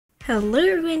Hello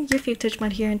everyone, your favorite Twitch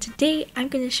mod here, and today I'm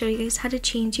going to show you guys how to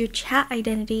change your chat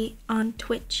identity on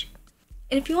Twitch.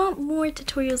 And if you want more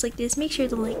tutorials like this, make sure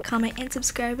to like, comment, and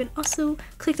subscribe, and also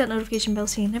click that notification bell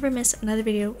so you never miss another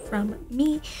video from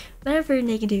me. Whatever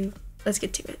they can do, let's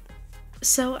get to it.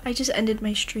 So I just ended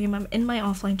my stream. I'm in my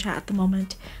offline chat at the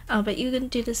moment, but you can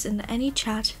do this in any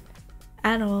chat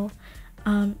at all.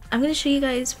 I'm going to show you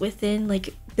guys within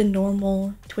like the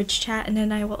normal Twitch chat, and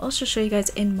then I will also show you guys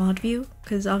in mod view,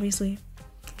 because obviously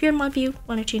if you're in mod view,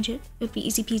 want to change it, it would be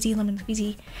easy peasy lemon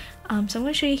squeezy. So I'm going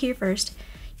to show you here first.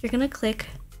 You're going to click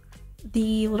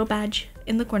the little badge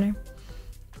in the corner,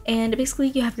 and basically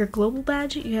you have your global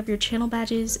badge, you have your channel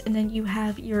badges, and then you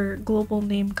have your global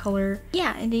name color.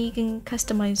 Yeah, and then you can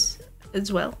customize as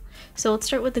well. So let's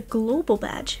start with the global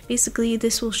badge. Basically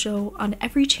this will show on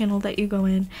every channel that you go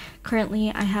in.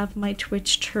 Currently I have my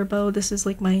Twitch Turbo. This is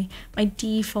like my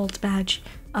default badge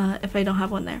if I don't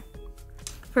have one there.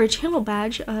 For a channel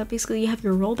badge, basically you have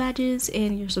your role badges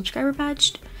and your subscriber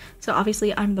badge. So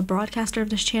obviously I'm the broadcaster of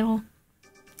this channel,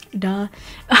 duh.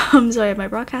 So I have my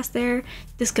broadcast there.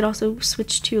 This could also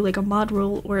switch to like a mod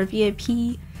role or a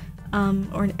VIP,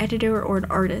 or an editor or an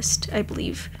artist, I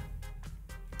believe.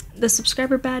 The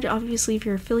subscriber badge, obviously if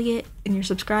you're affiliate and you're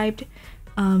subscribed.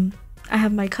 I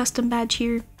have my custom badge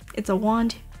here. It's a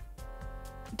wand,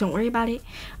 don't worry about it.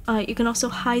 You can also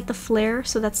hide the flare,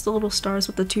 so that's the little stars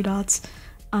with the 2 dots,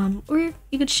 or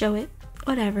you could show it,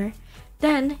 whatever.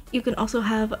 Then you can also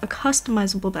have a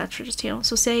customizable badge for this channel.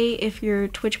 So say if you're a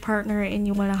Twitch partner and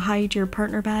you want to hide your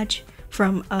partner badge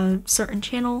from a certain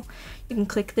channel, you can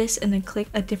click this and then click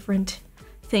a different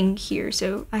thing here.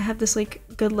 So I have this like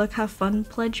good luck have fun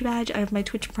pledge badge. I have my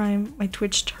Twitch Prime, my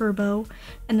Twitch Turbo,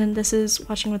 and then this is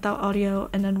watching without audio,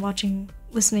 and then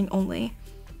listening only.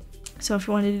 So if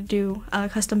you wanted to do a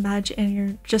custom badge and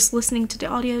you're just listening to the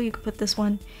audio, you could put this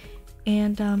one,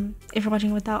 and if you're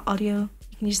watching without audio,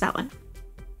 you can use that one.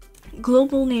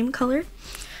 Global name color.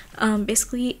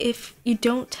 Basically if you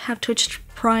don't have Twitch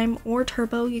Prime or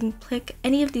Turbo, you can click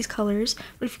any of these colors,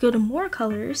 but if you go to more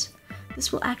colors,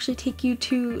 this will actually take you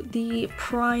to the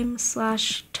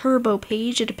Prime/Turbo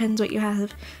page. It depends what you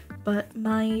have, but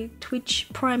my Twitch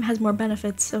Prime has more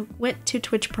benefits, so went to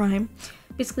Twitch Prime.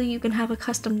 Basically you can have a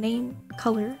custom name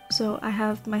color, so I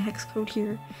have my hex code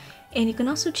here, and you can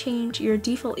also change your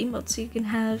default emotes. So you can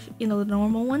have, you know, the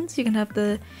normal ones, you can have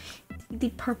the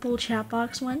purple chat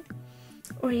box one,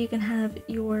 or you can have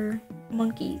your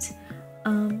monkeys.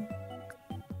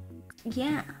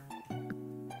 Yeah,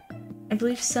 I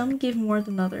believe some give more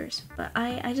than others, but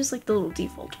I just like the little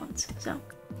default ones, so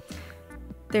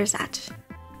there's that.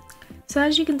 So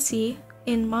as you can see,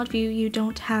 in mod view you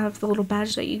don't have the little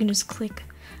badge that you can just click.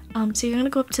 So you're going to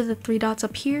go up to the 3 dots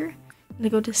up here, and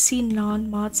go to see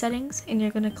non-mod settings, and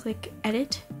you're going to click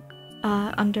edit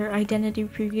under identity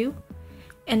preview.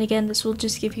 And again, this will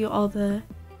just give you all the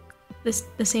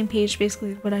same page,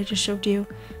 basically what I just showed you,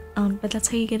 but that's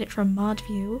how you get it from mod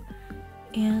view.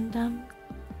 And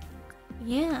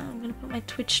yeah, I'm gonna put my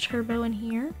Twitch Turbo in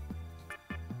here,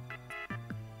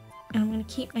 and I'm gonna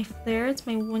keep my flare. It's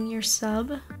my 1-year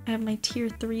sub. I have my tier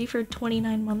 3 for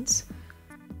 29 months.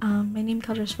 My name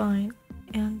color is fine,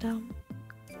 and I'll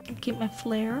keep my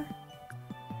flare,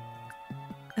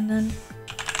 and then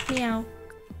meow.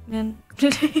 And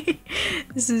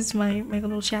this is my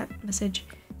little chat message.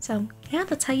 So yeah,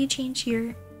 that's how you change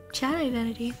your chat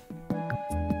identity.